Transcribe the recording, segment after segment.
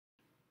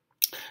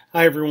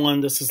Hi,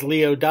 everyone. This is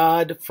Leo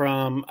Dodd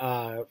from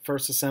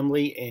First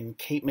Assembly in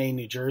Cape May,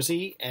 New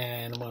Jersey.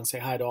 And I want to say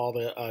hi to all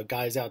the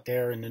guys out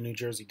there in the New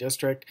Jersey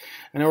district.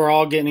 I know we're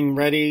all getting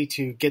ready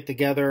to get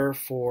together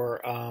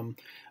for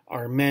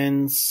our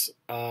men's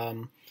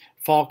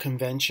fall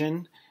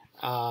convention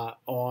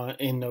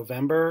in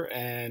November.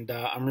 And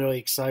I'm really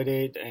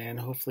excited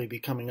and hopefully be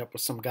coming up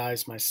with some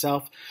guys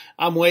myself.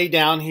 I'm way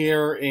down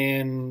here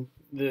in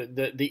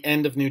the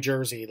end of New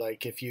Jersey.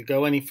 Like if you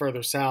go any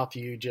further south,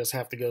 you just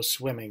have to go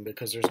swimming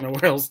because there's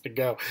nowhere else to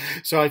go.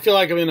 So I feel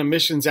like I'm in a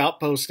missions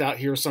outpost out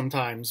here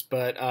sometimes,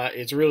 but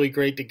it's really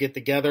great to get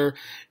together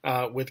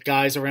with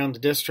guys around the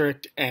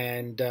district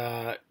and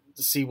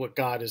see what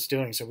God is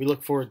doing. So we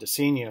look forward to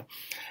seeing you.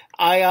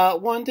 I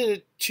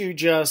wanted to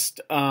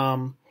just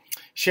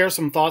share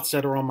some thoughts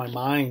that are on my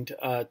mind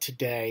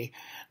today.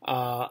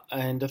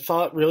 And the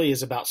thought really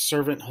is about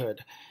servanthood.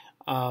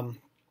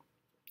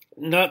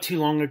 Not too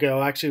long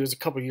ago, actually it was a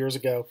couple of years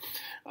ago,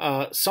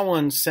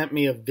 someone sent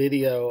me a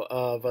video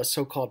of a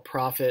so-called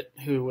prophet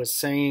who was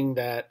saying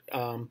that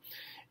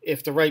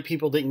if the right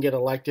people didn't get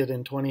elected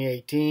in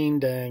 2018,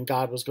 then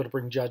God was going to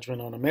bring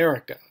judgment on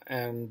America.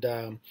 And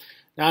I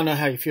don't know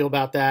how you feel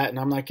about that, and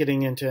I'm not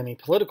getting into any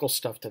political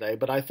stuff today,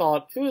 but I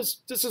thought this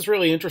is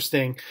really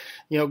interesting.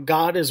 You know,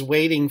 God is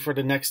waiting for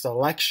the next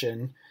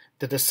election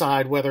to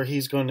decide whether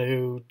he's going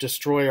to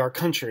destroy our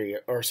country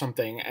or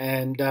something.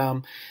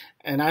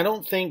 And I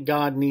don't think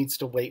God needs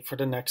to wait for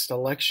the next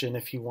election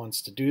if he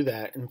wants to do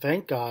that. And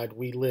thank God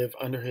we live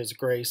under his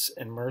grace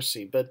and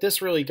mercy. But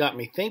this really got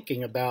me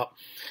thinking about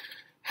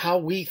how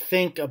we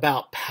think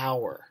about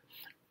power.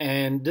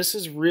 And this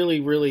is really,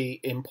 really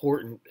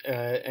important.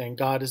 And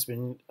God has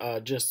been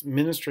just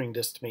ministering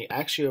this to me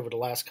actually over the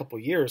last couple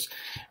of years.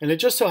 And it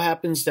just so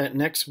happens that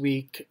next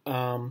week,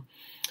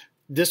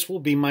 this will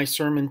be my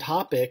sermon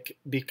topic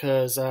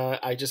because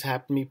I just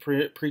happen to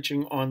be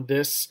preaching on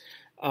this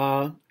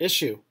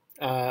issue.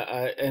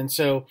 And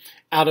so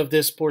out of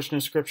this portion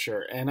of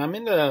Scripture, and I'm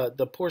in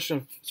the portion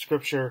of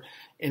Scripture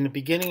in the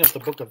beginning of the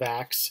book of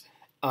Acts,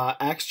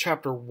 Acts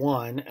chapter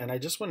 1, and I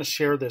just want to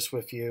share this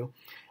with you.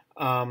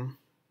 And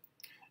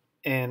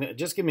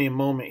just give me a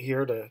moment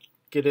here to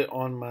get it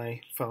on my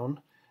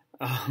phone.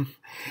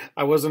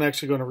 I wasn't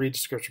actually going to read the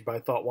Scripture, but I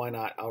thought, why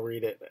not? I'll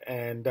read it.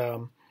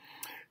 And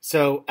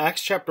so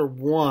Acts chapter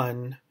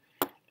 1,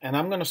 and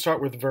I'm going to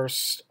start with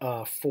verse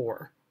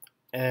 4.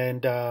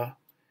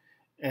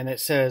 And it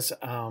says,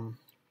 and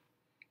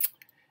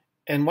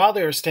while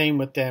they were staying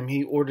with them,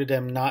 he ordered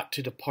them not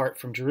to depart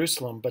from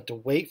Jerusalem, but to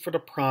wait for the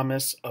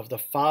promise of the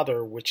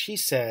Father, which he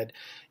said,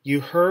 you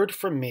heard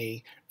from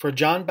me, for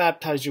John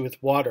baptized you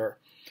with water,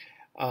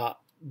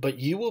 but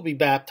you will be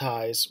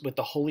baptized with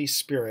the Holy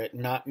Spirit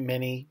not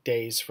many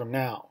days from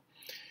now.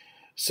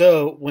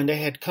 So when they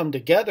had come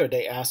together,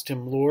 they asked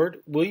him,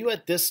 Lord, will you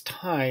at this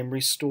time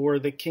restore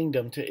the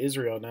kingdom to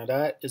Israel? Now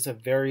that is a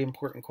very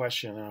important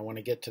question, and I want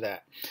to get to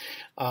that.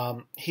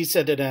 He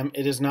said to them,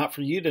 it is not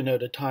for you to know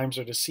the times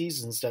or the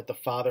seasons that the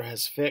Father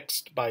has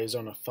fixed by his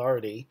own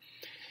authority,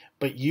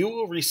 but you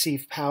will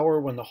receive power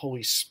when the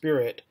Holy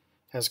Spirit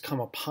has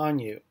come upon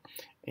you,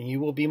 and you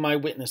will be my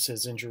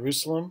witnesses in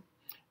Jerusalem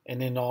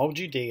and in all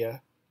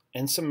Judea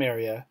and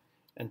Samaria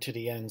and to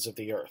the ends of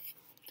the earth.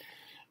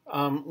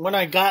 When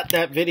I got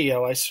that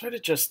video, I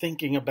started just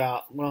thinking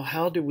about, well,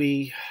 how do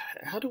we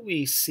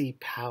see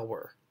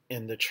power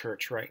in the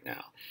church right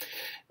now?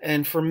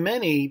 And for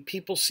many,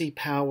 people see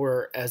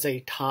power as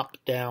a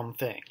top-down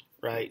thing,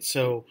 right?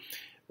 So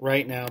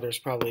right now, there's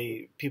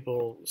probably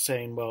people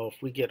saying, well,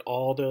 if we get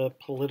all the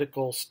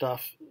political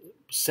stuff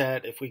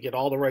set, if we get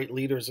all the right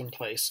leaders in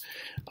place,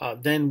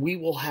 then we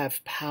will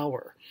have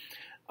power.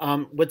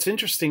 What's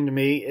interesting to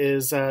me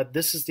is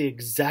this is the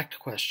exact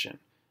question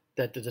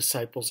that the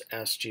disciples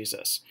asked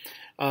Jesus.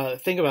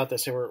 Think about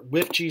this. They were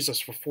with Jesus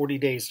for 40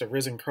 days, the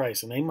risen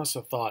Christ, and they must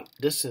have thought,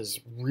 this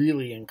is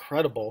really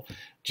incredible.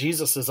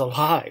 Jesus is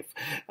alive,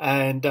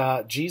 and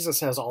Jesus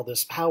has all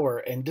this power,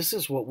 and this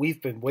is what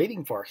we've been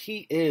waiting for.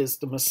 He is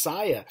the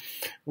Messiah.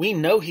 We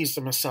know he's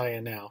the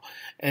Messiah now,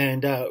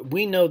 and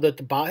we know that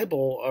the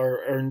Bible,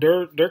 or in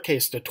their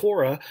case, the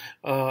Torah,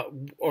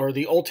 or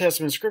the Old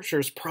Testament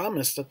scriptures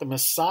promised that the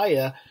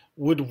Messiah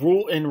would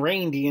rule and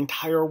reign the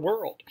entire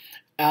world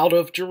out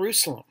of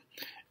Jerusalem.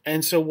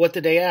 And so what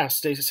did they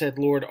ask? They said,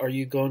 Lord, are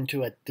you going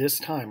to at this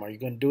time? Are you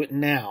going to do it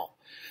now?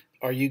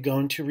 Are you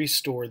going to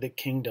restore the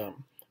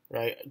kingdom,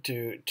 right,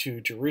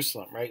 to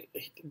Jerusalem, right?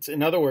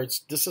 In other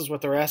words, this is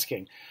what they're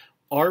asking.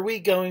 Are we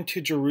going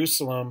to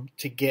Jerusalem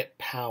to get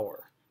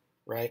power,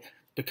 right?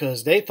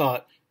 Because they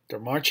thought they're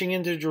marching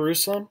into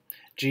Jerusalem.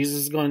 Jesus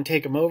is going to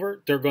take them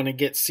over. They're going to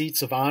get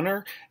seats of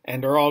honor,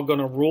 and they're all going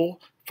to rule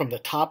from the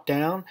top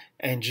down,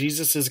 and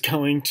Jesus is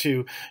going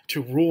to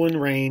rule and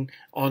reign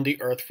on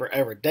the earth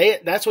forever.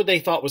 That's what they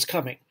thought was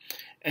coming.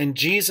 And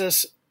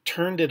Jesus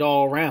turned it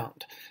all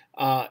around.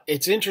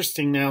 It's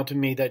interesting now to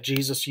me that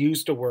Jesus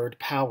used the word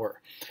power,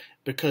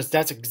 because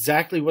that's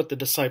exactly what the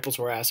disciples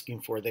were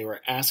asking for. They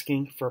were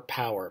asking for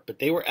power, but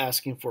they were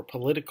asking for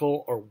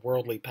political or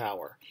worldly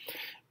power.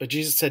 But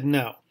Jesus said,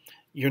 no,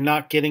 You're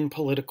not getting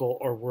political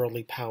or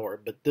worldly power,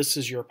 but this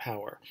is your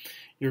power.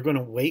 You're going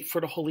to wait for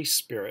the Holy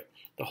Spirit.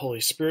 The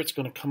Holy Spirit's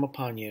going to come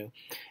upon you,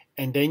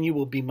 and then you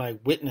will be my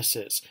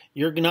witnesses.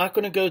 You're not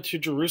going to go to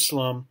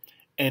Jerusalem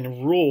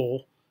and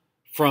rule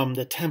from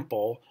the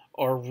temple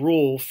or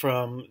rule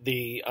from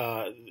the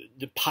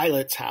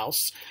Pilate's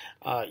house.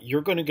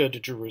 You're going to go to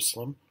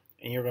Jerusalem,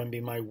 and you're going to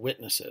be my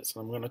witnesses.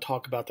 And I'm going to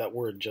talk about that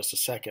word in just a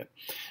second.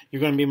 You're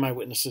going to be my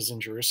witnesses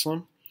in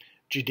Jerusalem,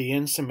 Judea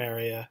and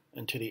Samaria,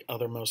 and to the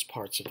uttermost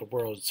parts of the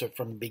world. So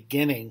from the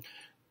beginning,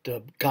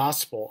 the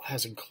gospel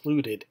has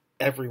included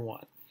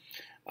everyone.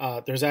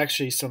 There's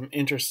actually some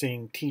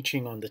interesting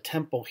teaching on the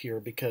temple here,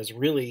 because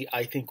really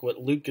I think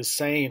what Luke is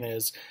saying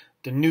is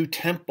the new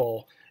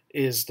temple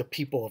is the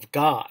people of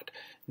God,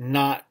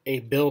 not a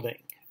building,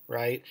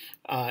 right?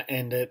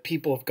 And the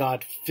people of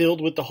God filled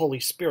with the Holy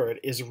Spirit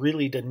is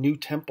really the new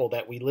temple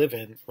that we live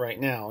in right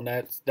now.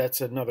 And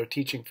that's another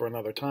teaching for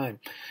another time.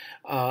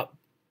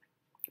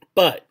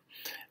 But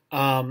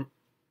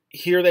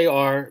here they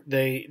are.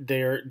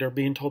 They're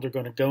being told they're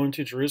going to go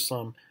into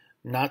Jerusalem,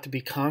 not to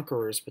be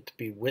conquerors, but to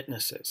be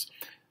witnesses.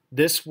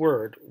 This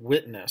word,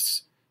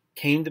 witness,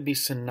 came to be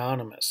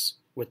synonymous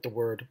with the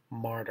word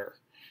martyr,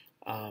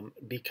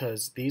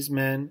 because these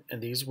men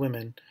and these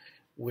women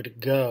would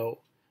go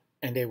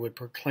and they would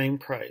proclaim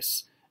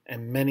Christ,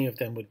 and many of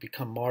them would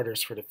become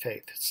martyrs for the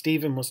faith.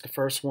 Stephen was the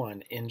first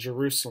one in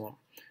Jerusalem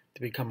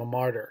to become a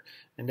martyr,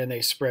 and then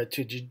they spread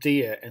to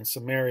Judea and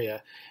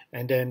Samaria,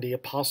 and then the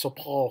Apostle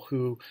Paul,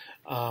 who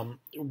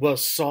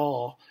was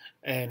Saul,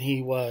 and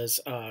he was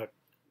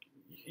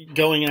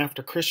going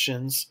after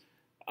Christians,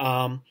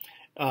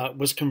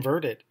 was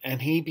converted,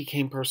 and he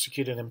became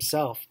persecuted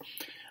himself.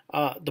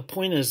 The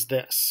point is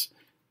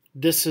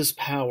this is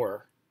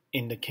power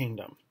in the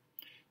kingdom.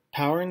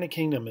 Power in the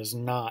kingdom is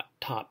not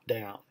top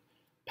down.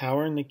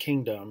 Power in the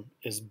kingdom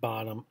is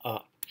bottom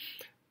up.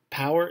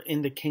 Power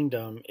in the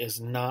kingdom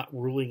is not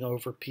ruling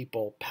over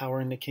people.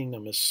 Power in the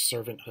kingdom is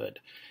servanthood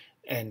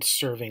and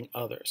serving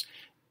others.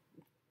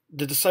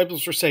 The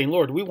disciples were saying,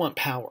 Lord, we want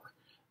power.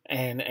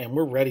 And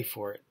we're ready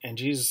for it. And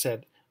Jesus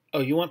said,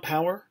 oh, you want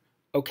power?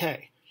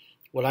 Okay.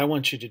 What I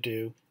want you to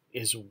do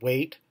is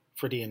wait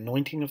for the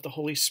anointing of the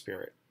Holy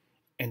Spirit.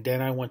 And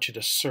then I want you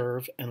to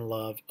serve and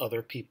love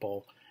other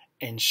people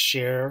and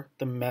share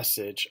the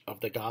message of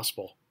the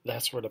gospel.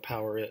 That's where the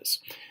power is.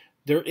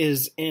 There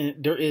is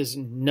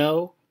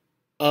no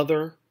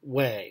other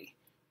way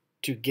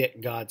to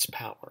get God's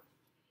power.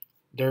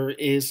 There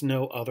is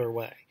no other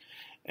way.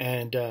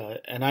 And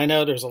I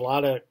know there's a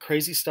lot of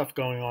crazy stuff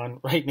going on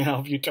right now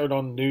if you turn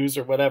on the news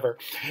or whatever.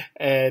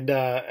 And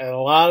a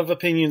lot of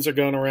opinions are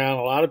going around.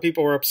 A lot of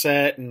people are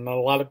upset, and a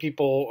lot of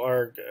people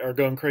are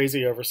going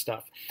crazy over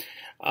stuff.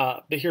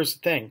 But here's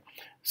the thing.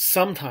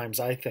 Sometimes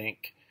I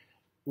think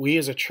we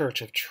as a church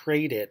have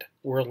traded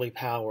worldly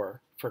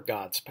power for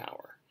God's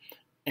power.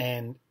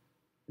 And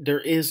there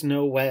is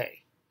no way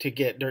to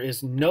get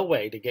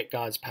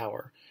God's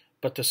power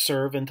but to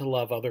serve and to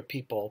love other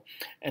people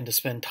and to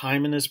spend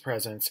time in His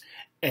presence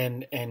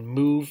and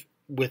move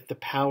with the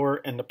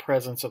power and the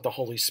presence of the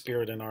Holy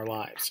Spirit in our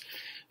lives.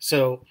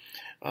 So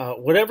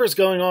whatever's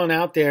going on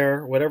out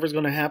there, whatever's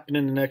going to happen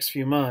in the next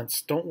few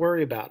months, don't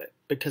worry about it,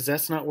 because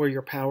that's not where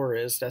your power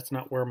is. That's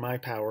not where my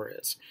power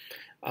is.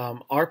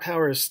 Our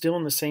power is still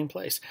in the same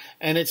place.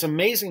 And it's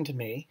amazing to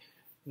me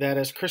that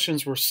as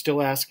Christians, we're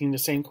still asking the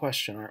same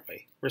question, aren't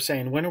we? We're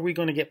saying, when are we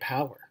going to get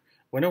power?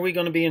 When are we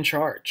going to be in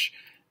charge?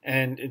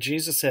 And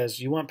Jesus says,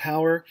 you want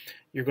power,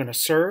 you're going to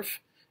serve,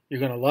 you're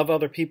going to love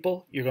other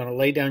people, you're going to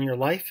lay down your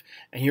life,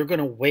 and you're going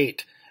to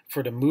wait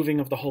for the moving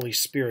of the Holy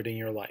Spirit in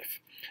your life.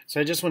 So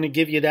I just want to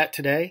give you that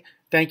today.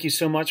 Thank you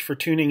so much for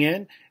tuning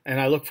in, and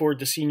I look forward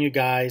to seeing you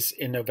guys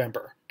in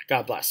November.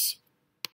 God bless.